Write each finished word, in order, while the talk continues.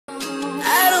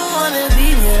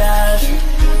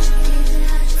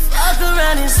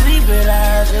can't sleep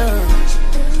without you.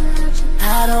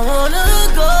 I don't wanna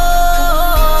go.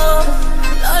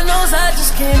 Lord knows I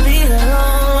just can't be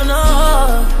alone.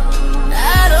 No.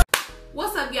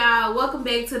 What's up, y'all? Welcome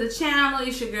back to the channel.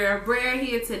 It's your girl Brea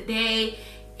here today,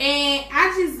 and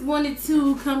I just wanted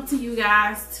to come to you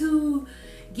guys to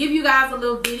give you guys a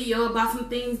little video about some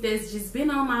things that's just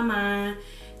been on my mind,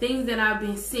 things that I've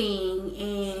been seeing.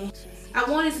 And I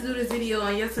wanted to do this video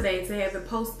on yesterday to have it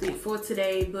posted for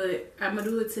today, but I'm gonna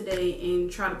do it today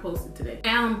and try to post it today.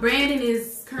 Brandon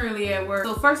is currently at work.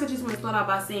 So first I just want to start out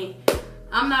by saying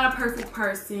I'm not a perfect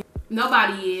person.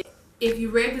 Nobody is. If you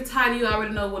read the title, you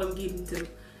already know what I'm getting to.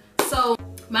 So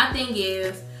my thing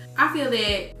is, I feel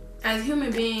that as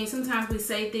human beings, sometimes we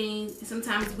say things,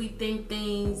 sometimes we think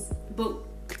things, but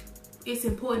it's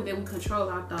important that we control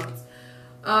our thoughts.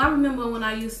 I remember when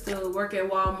I used to work at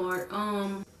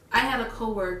Walmart, I had a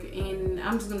coworker, and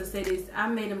I'm just gonna say this, I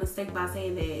made a mistake by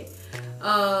saying that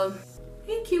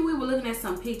he cute. We were looking at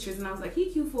some pictures and I was like,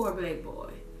 he cute for a black boy.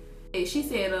 And she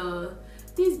said,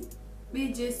 this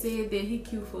bitch just said that he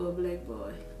cute for a black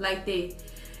boy, like that.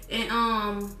 And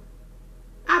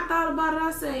I thought about it.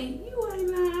 I say, you ain't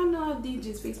lying. I know I did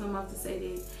just fix my mouth to say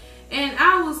that. And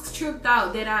I was tripped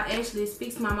out that I actually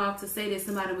fixed my mouth to say that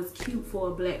somebody was cute for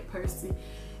a black person.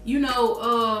 You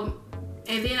know,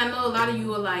 and then I know a lot of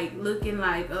you are like looking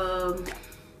like,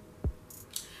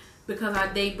 because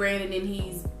I date Brandon and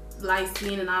he's light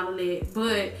skinned and all of that.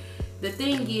 But the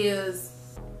thing is,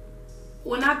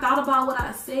 when I thought about what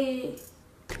I said,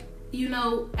 you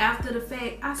know, after the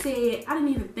fact, I said, I didn't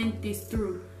even think this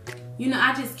through. You know,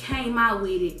 I just came out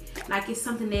with it like it's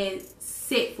something that's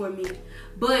set for me.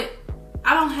 But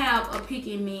I don't have a pick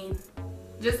in me.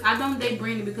 I don't date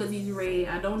Brandon because he's red.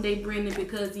 I don't date Brandon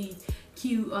because he's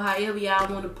cute, or however y'all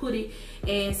want to put it.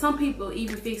 And some people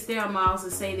even fix their mouths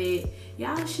and say that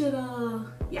y'all should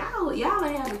y'all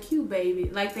have a cute baby,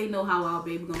 like they know how our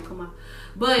baby gonna come out.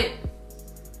 But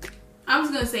I'm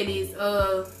just gonna say this,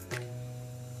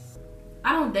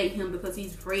 I don't date him because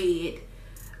he's red.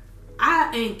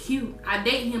 I ain't cute. I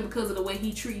date him because of the way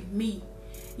he treats me.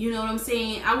 You know what I'm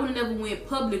saying? I would have never went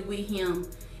public with him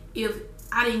if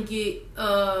I didn't get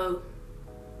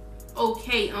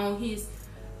okay on his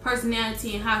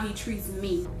personality and how he treats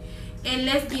me. And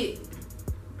let's get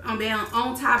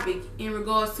on topic in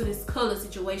regards to this color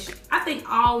situation. I think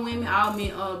all women, all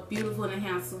men are beautiful and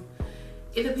handsome.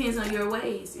 It depends on your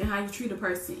ways and how you treat a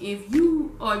person. If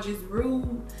you are just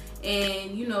rude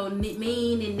and, you know,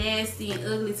 mean and nasty and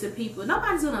ugly to people,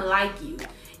 nobody's gonna like you.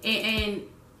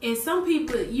 And some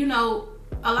people, you know,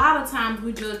 a lot of times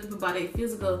we judge people by their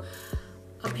physical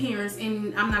appearance,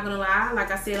 and I'm not gonna lie, like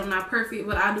I said, I'm not perfect,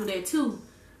 but I do that too.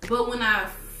 But when I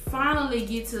finally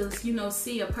get to, you know,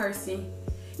 see a person,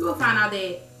 you will find out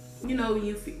that, you know, when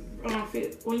you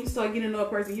start getting to know a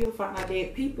person, you'll find out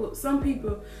that some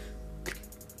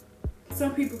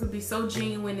people could be so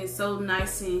genuine and so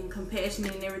nice and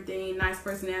compassionate and everything, nice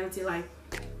personality. Like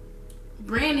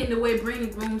Brandon, the way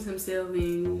Brandon grooms himself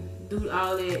and do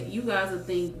all that, you guys will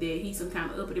think that he's some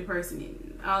kind of uppity person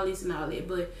and all this and all that.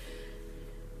 But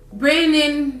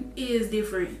Brandon is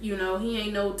different, you know. He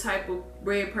ain't no type of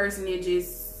red person that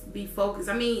just be focused.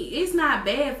 I mean, it's not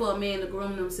bad for a man to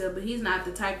groom himself, but he's not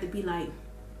the type to be like,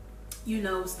 you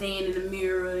know, stand in the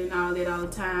mirror and all that all the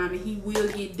time, and he will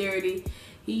get dirty.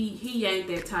 He ain't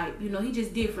that type, you know. He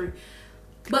just different.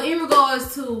 But in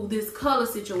regards to this color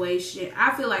situation,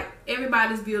 I feel like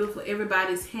everybody's beautiful,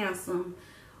 everybody's handsome,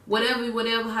 whatever,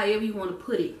 however you want to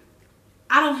put it.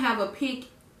 I don't have a pick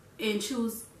and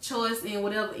choice and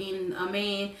whatever in a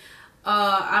man.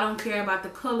 I don't care about the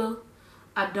color.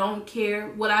 I don't care.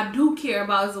 What I do care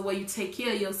about is the way you take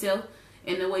care of yourself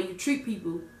and the way you treat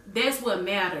people. That's what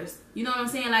matters. You know what I'm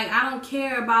saying? Like, I don't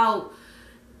care about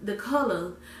the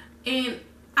color. And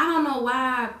I don't know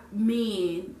why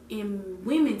men and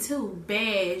women too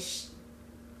bash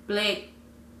black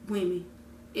women.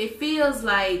 It feels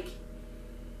like,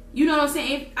 you know what I'm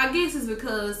saying? I guess it's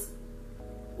because,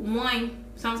 one,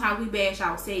 sometimes we bash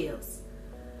ourselves.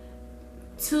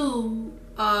 Two,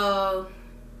 I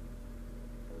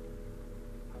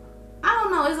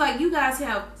don't know. It's like you guys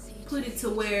have put it to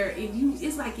where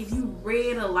it's like if you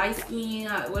red or light skin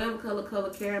or whatever color,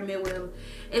 caramel, whatever,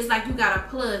 it's like you got a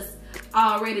plus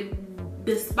already,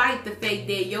 despite the fact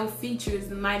that your features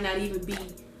might not even be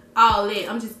all that.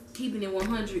 I'm just keeping it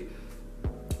 100.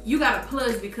 You got a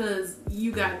plus because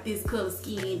you got this color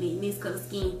skin and this color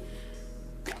skin.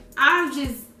 I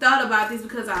just thought about this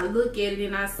because I look at it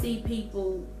and I see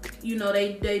people, you know,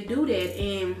 they do that,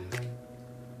 and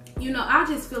you know, I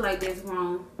just feel like that's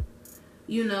wrong.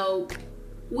 You know,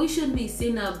 we shouldn't be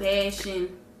sitting up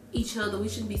bashing each other. We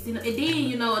shouldn't be seeing. And then,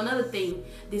 you know, another thing,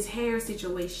 this hair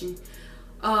situation.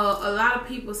 A lot of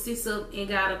people sit up and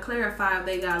gotta clarify if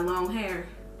they got long hair.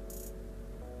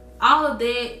 All of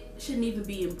that shouldn't even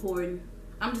be important.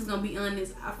 I'm just gonna be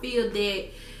honest. I feel that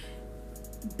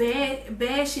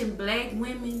bashing black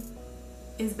women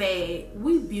is bad.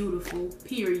 We beautiful,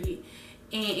 period.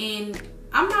 And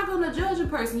I'm not gonna judge a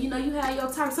person. You know, you have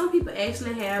your type. Some people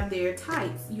actually have their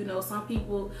types. You know, some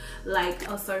people like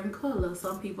a certain color.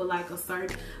 Some people like a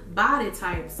certain body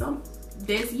type.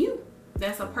 That's you.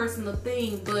 That's a personal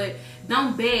thing. But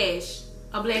don't bash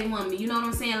a black woman. You know what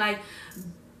I'm saying? Like,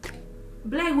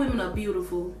 black women are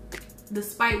beautiful.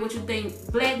 Despite what you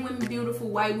think, black women beautiful,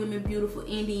 white women beautiful,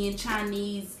 Indian,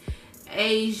 Chinese,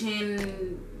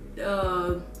 Asian,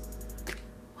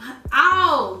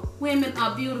 all women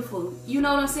are beautiful. You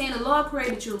know what I'm saying? The Lord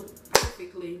created you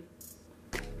perfectly,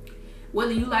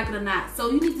 whether you like it or not. So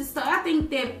you need to start, I think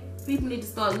that people need to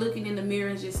start looking in the mirror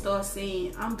and just start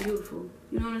saying, I'm beautiful.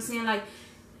 You know what I'm saying? Like,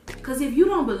 because if you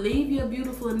don't believe you're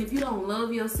beautiful, and if you don't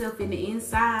love yourself in the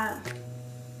inside,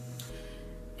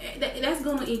 that's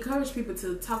going to encourage people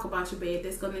to talk about you bad.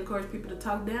 That's going to encourage people to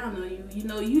talk down on you. You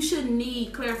know, you shouldn't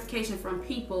need clarification from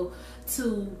people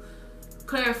to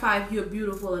clarify if you're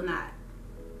beautiful or not.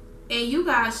 And you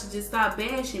guys should just stop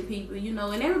bashing people, you know,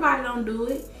 and everybody don't do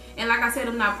it. And like I said,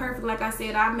 I'm not perfect. Like I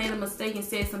said, I made a mistake and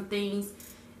said some things,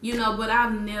 you know, but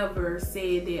I've never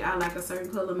said that I like a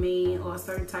certain color man or a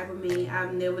certain type of man.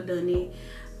 I've never done it.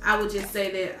 I would just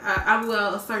say that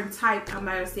well, a certain type, I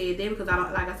might have said that because I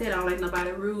don't, like I said, I don't like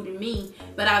nobody rude and mean.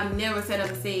 But I've never said up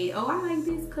and said, oh, I like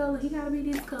this color, he gotta be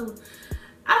this color.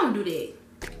 I don't do that.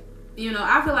 You know,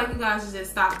 I feel like you guys should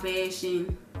just stop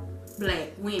bashing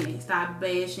black women, stop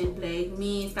bashing black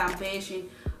men, stop bashing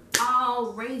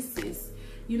all races.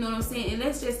 You know what I'm saying? And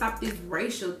let's just stop this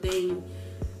racial thing,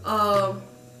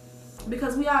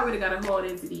 because we already got it hard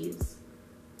as it is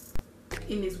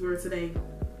in this world today.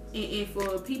 And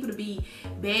for people to be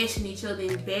bashing each other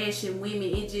and bashing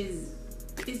women, it just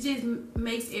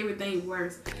makes everything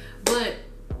worse. But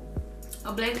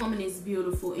a black woman is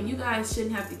beautiful, and you guys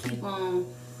shouldn't have to keep on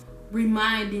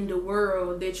reminding the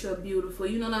world that you're beautiful.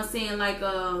 You know what I'm saying? Like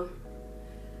on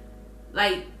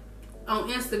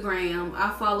Instagram,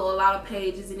 I follow a lot of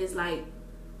pages, and it's like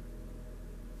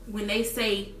when they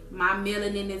say my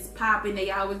melanin is popping,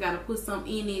 they always gotta put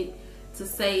something in it to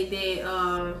say that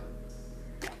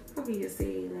how can you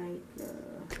say,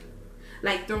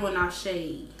 like throwing out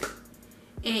shade.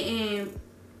 And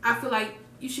I feel like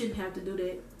you shouldn't have to do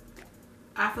that.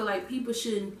 I feel like people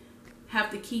shouldn't have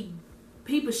to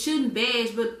people shouldn't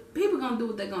bash, but people gonna do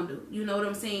what they're gonna do. You know what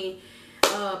I'm saying?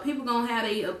 People gonna have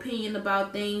their opinion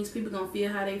about things. People gonna feel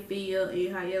how they feel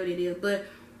and however it is. But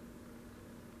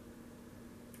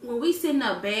when we sitting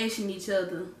up bashing each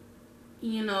other,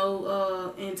 you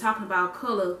know, and talking about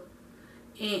color,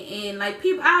 and like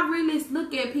people, I really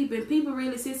look at people, and people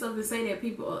really sit up and say that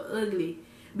people are ugly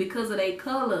because of their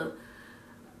color.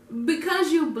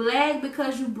 Because you black,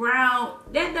 because you brown,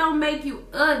 that don't make you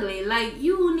ugly. Like,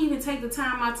 you wouldn't even take the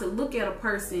time out to look at a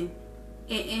person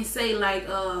and say like,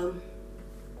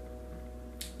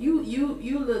 you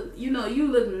look, you know, you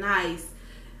look nice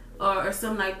or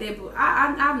something like that. But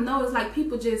I know it's like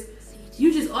people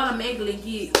you just automatically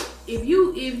get, if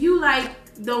you like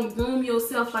don't groom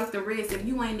yourself like the rest, if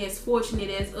you ain't as fortunate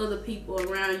as other people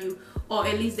around you, or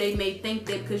at least they may think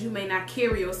that because you may not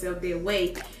carry yourself that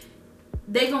way,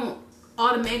 they gonna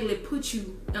automatically put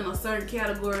you in a certain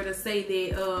category to say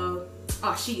that oh,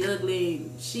 she ugly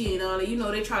and she and all that. You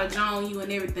know, they try to join you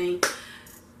and everything.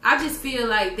 I just feel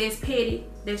like that's petty,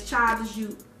 that's childish,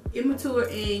 you immature,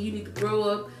 and you need to grow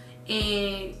up.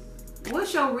 And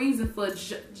what's your reason for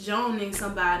joining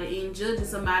somebody and judging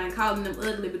somebody and calling them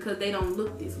ugly because they don't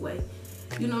look this way?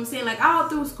 You know what I'm saying? Like, all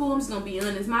through school, I'm just gonna be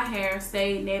honest, my hair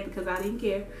stayed there because I didn't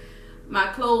care. My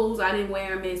clothes, I didn't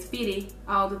wear them as fitted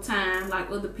all the time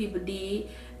like other people did,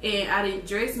 and I didn't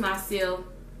dress myself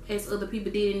as other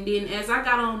people did. And then as I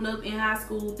got on up in high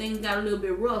school, things got a little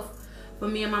bit rough for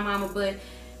me and my mama, but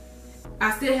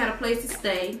I still had a place to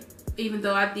stay, even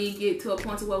though I did get to a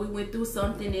point to where we went through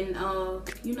something. And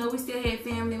you know, we still had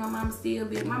family. My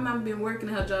mama been working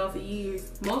her job for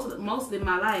years, mostly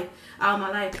my life, all my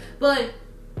life, but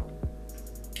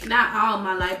not all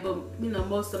my life, but you know,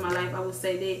 most of my life, I would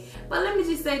say that. But let me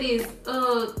just say this,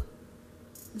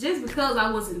 just because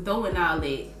I wasn't doing all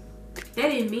that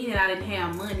didn't mean that I didn't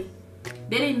have money. That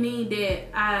didn't mean that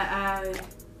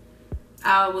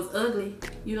I was ugly.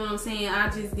 You know what I'm saying? I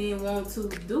just didn't want to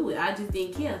do it. I just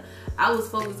didn't care. I was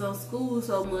focused on school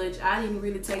so much, I didn't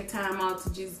really take time out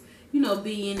to just you know,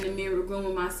 be in the mirror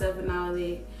grooming myself and all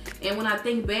that. And when I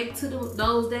think back to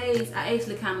those days, I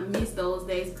actually kind of miss those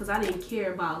days because I didn't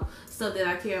care about stuff that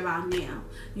I care about now.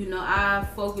 You know, I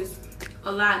focus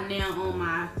a lot now on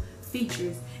my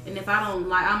features. And if I don't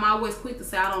like, I'm always quick to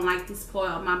say I don't like this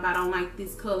part of my body, I don't like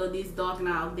this color, this dark and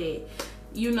all that.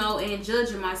 You know, and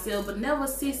judging myself, but never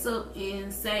sits up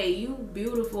and say you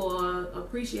beautiful or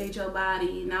appreciate your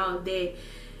body and all of that.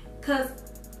 Cause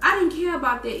I didn't care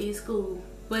about that in school.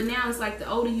 But now it's like the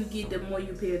older you get, the more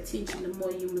you pay attention, the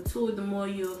more you mature, the more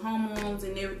your hormones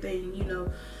and everything, you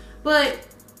know. But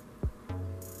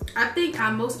I think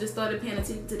I mostly started paying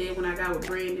attention to that when I got with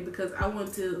Brandon, because I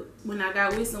wanted to, when I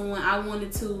got with someone, I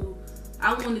wanted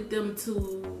them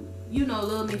to, you know,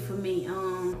 love me for me,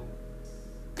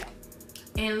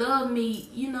 and love me,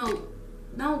 you know,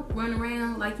 don't run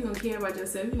around like you don't care about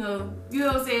yourself, you know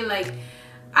what I'm saying? Like,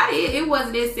 it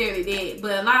wasn't necessarily that,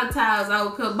 but a lot of times I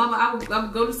would come, I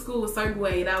would go to school a certain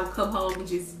way, and I would come home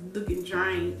just looking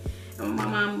drained. And my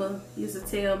mama used to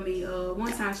tell me,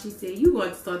 one time she said, you going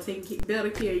to start taking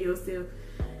better care of yourself.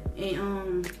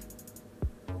 And,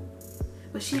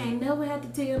 but she ain't never had to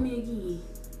tell me again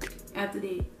after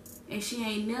that. And she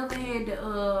ain't never had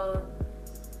to,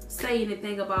 say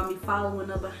anything about me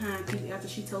following up behind people after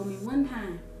she told me one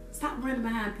time, stop running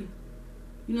behind people.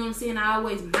 You know what I'm saying? I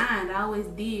always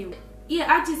did.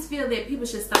 Yeah, I just feel that people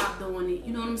should stop doing it.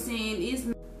 You know what I'm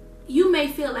saying? You may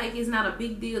feel like it's not a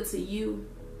big deal to you.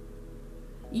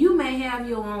 You may have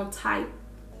your own type,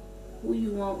 who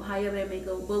you want, however that may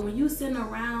go. But when you sitting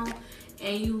around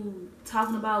and you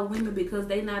talking about women because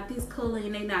they not this color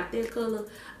and they not that color,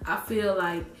 I feel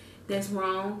like that's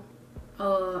wrong.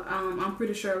 I'm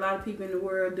pretty sure a lot of people in the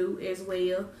world do as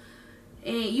well.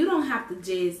 And you don't have to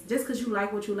just because you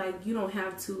like what you like, you don't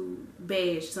have to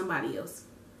bash somebody else.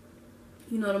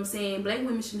 You know what I'm saying? Black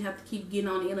women shouldn't have to keep getting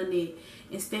on the internet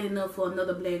and standing up for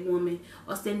another black woman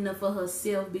or standing up for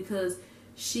herself because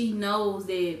she knows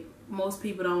that most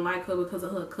people don't like her because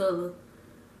of her color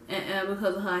and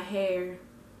because of her hair.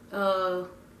 Y'all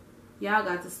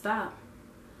got to stop.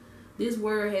 This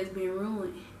world has been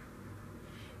ruined.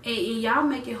 And y'all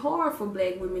make it hard for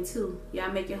black women too.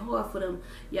 Y'all make it hard for them.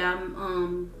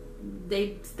 Y'all,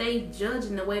 they stay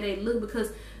judging the way they look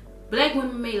because black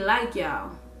women may like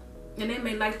y'all. And they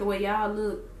may like the way y'all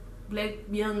look. Black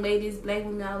young ladies, black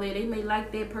women out there, they may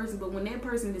like that person. But when that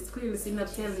person is clearly sitting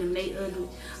up telling them they ugly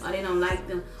or they don't like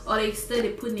them or they study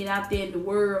putting it out there in the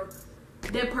world,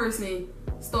 that person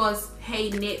starts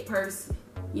hating that person,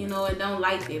 you know, and don't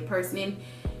like that person. And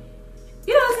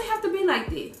it doesn't have to be like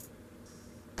that.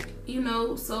 You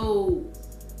know, so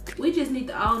we just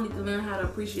all need to learn how to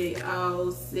appreciate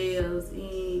ourselves.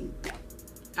 And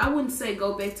I wouldn't say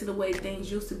go back to the way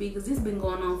things used to be because it's been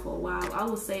going on for a while. I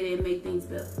would say that make things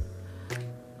better,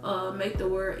 make the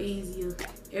world easier.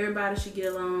 Everybody should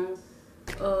get along.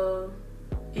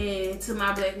 And to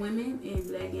my black women and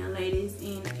black young ladies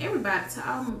and everybody,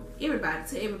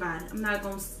 everybody. I'm not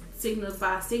gonna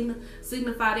signify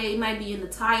that. It might be in the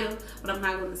title, but I'm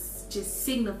not gonna just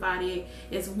signify that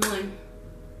as one.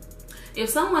 If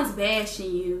someone's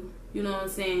bashing you, you know what I'm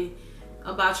saying,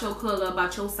 about your color,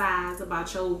 about your size,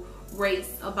 about your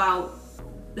race, about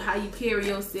how you carry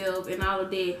yourself and all of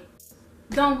that,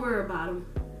 don't worry about them.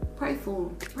 Pray for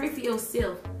them. Pray for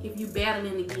yourself. If you're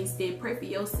battling against that, pray for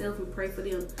yourself and pray for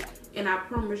them. And I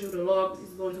promise you the Lord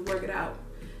is going to work it out.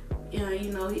 You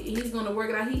know, he's going to work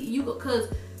it out. Because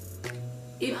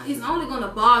it's only going to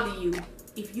bother you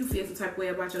if you feel some type of way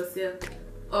about yourself,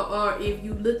 or if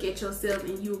you look at yourself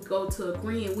and you go to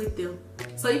agreeing with them.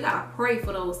 So you gotta pray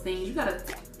for those things. You gotta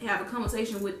have a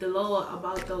conversation with the Lord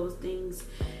about those things,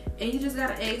 and you just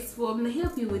gotta ask for him to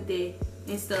help you with that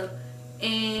and stuff.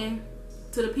 And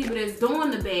to the people that's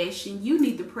doing the bashing, you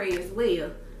need to pray as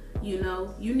well. You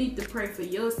know, you need to pray for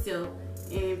yourself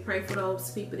and pray for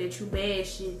those people that you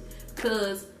bashing,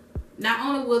 because not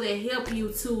only will it help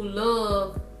you to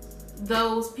love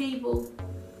those people,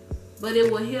 but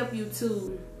it will help you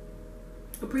to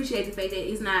appreciate the fact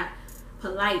that it's not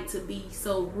polite to be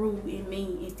so rude and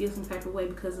mean and feel some type of way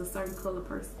because of a certain color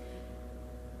person.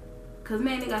 Because,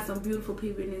 man, they got some beautiful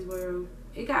people in this world.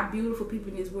 It got beautiful people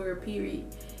in this world, period.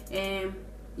 And,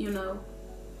 you know,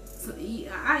 so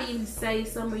I even say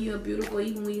some of you are beautiful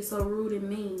even when you're so rude and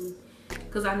mean,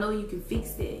 because I know you can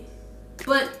fix that.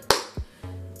 But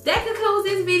that concludes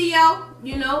this video.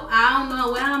 You know, I don't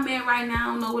know where I'm at right now.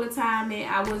 I don't know what the time at.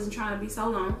 I wasn't trying to be so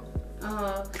long.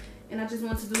 And I just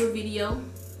wanted to do a video.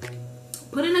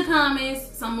 Put in the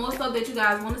comments some more stuff that you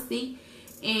guys want to see.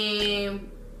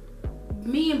 And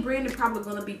me and Brandon probably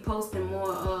going to be posting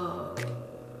more.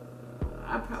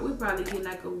 We probably get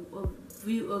like a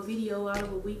view a video out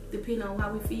of a week, depending on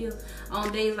how we feel.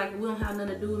 On days like we don't have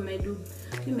nothing to do, we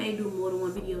may do more than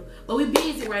one video. But we're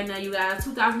busy right now, you guys.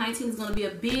 2019 is gonna be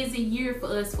a busy year for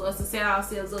us to set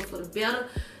ourselves up for the better.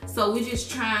 So we're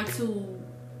just trying to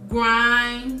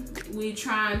grind. We're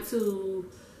trying to,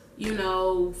 you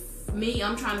know,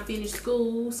 I'm trying to finish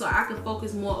school so I can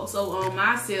focus more so on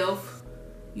myself.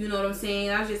 You know what I'm saying?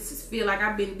 I just feel like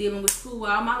I've been dealing with school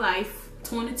all my life.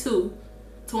 22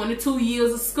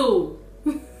 years of school.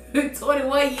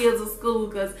 21 years of school,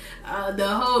 because the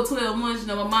whole 12 months, you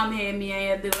know, my mom had me, I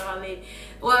had to do all that.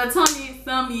 Well, 20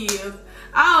 some years.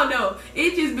 I don't know.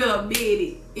 It's just been a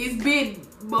minute. It's been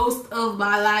most of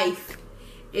my life.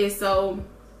 And so,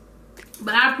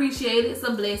 but I appreciate it. It's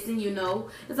a blessing, you know.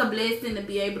 It's a blessing to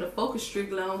be able to focus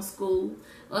strictly on school.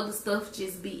 Other stuff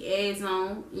just be adds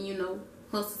on, you know,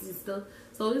 hustles and stuff.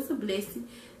 So it's a blessing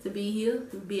to be here,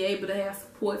 to be able to have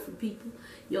support from people,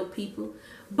 your people.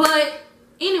 But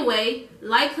anyway,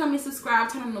 like, comment,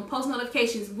 subscribe, turn on the post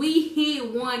notifications. We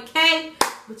hit 1K,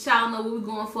 but y'all know what we're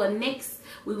going for next.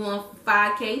 We're going for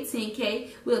 5K, 10K.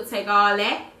 We'll take all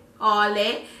that.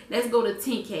 Let's go to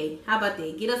 10K. How about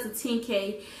that? Get us a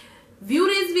 10K. View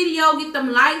this video, get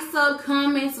them likes up,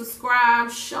 comment, subscribe,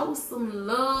 show some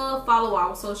love, follow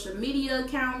our social media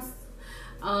accounts.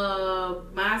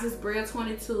 Mine is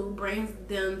Brea22.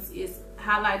 Brandon's is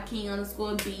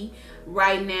 _King_B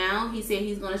right now. He said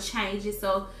he's gonna change it,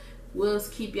 so we'll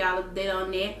keep y'all updated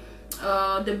on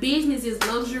that. The business is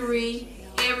luxury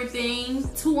everything,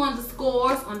 2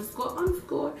 underscores.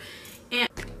 And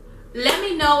let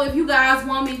me know if you guys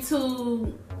want me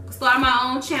to start my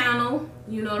own channel.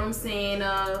 You know what I'm saying?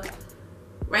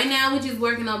 Right now we're just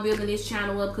working on building this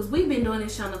channel up, because we've been doing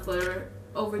this channel for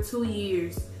over 2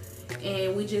 years,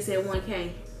 and we just at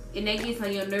 1K. And that gets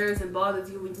on your nerves and bothers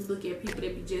you when you look at people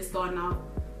that be just starting off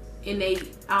and they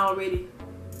already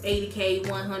 80K,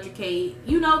 100K.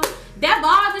 You know, that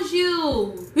bothers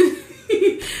you.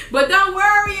 But don't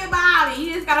worry about it.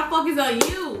 You just gotta focus on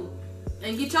you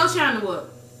and get your channel up.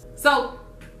 So,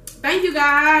 thank you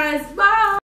guys. Bye.